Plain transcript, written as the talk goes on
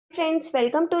friends,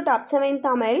 welcome to Top 7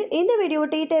 Tamil. இந்த video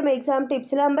T-Time exam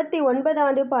tipsல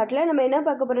 59ஆவது பாட்டில் நம்ம என்ன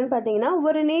பார்க்க போகிறோம்னு பார்த்தீங்கன்னா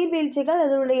ஒரு நீர்வீழ்ச்சிகள்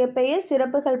அதனுடைய பெயர்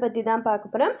சிறப்புகள் பற்றி தான்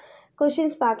பார்க்க போகிறோம்.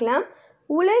 கொஷின்ஸ் பார்க்கலாம்.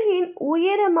 உலகின்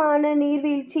உயரமான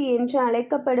நீர்வீழ்ச்சி என்று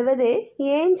அழைக்கப்படுவது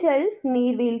ஏஞ்சல்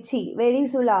நீர்வீழ்ச்சி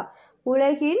வெனிசுலா.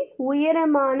 உலகின்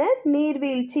உயரமான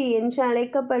நீர்வீழ்ச்சி என்று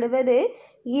அழைக்கப்படுவது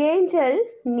ஏஞ்சல்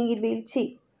நீர்வீழ்ச்சி.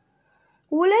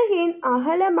 உலகின்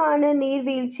அகலமான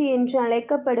நீர்வீழ்ச்சி என்று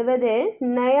அழைக்கப்படுவது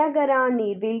நயகரா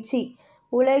நீர்வீழ்ச்சி.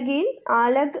 உலகின்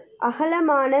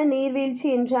அகலமான நீர்வீழ்ச்சி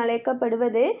என்று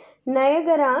அழைக்கப்படுவது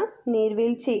நயகரா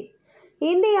நீர்வீழ்ச்சி.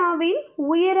 இந்தியாவின்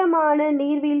உயரமான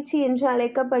நீர்வீழ்ச்சி என்று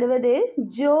அழைக்கப்படுவது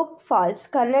ஜோக் ஃபால்ஸ்.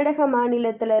 கர்நாடக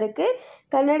மாநிலத்தில்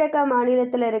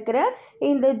இருக்கிற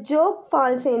இந்த ஜோக்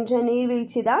ஃபால்ஸ் என்ற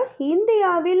நீர்வீழ்ச்சி தான்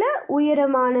இந்தியாவில்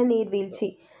உயரமான நீர்வீழ்ச்சி.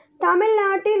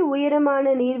 தமிழ்நாட்டில்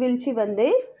உயரமான நீர்வீழ்ச்சி வந்து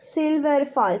சில்வர்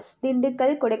ஃபால்ஸ்,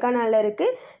 திண்டுக்கல் கொடைக்கானலில்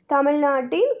இருக்குது.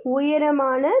 தமிழ்நாட்டின்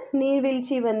உயரமான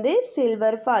நீர்வீழ்ச்சி வந்து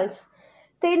சில்வர் ஃபால்ஸ்.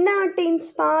 தென்னாட்டின்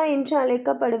ஸ்பா என்று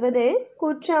அழைக்கப்படுவது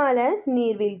குற்றால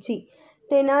நீர்வீழ்ச்சி.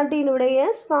 தென்னாட்டினுடைய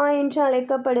ஸ்பா என்று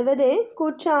அழைக்கப்படுவது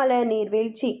குற்றால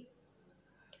நீர்வீழ்ச்சி.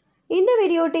 இந்த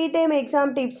வீடியோ T-Time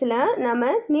எக்ஸாம் டிப்ஸில்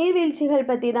நம்ம நீர்வீழ்ச்சிகள்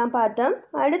பற்றி தான் பார்த்தோம்.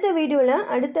 அடுத்த வீடியோவில்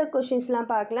அடுத்த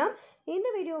கொஷின்ஸ்லாம் பார்க்கலாம். இந்த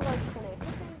வீடியோ வாட்ச் பண்ண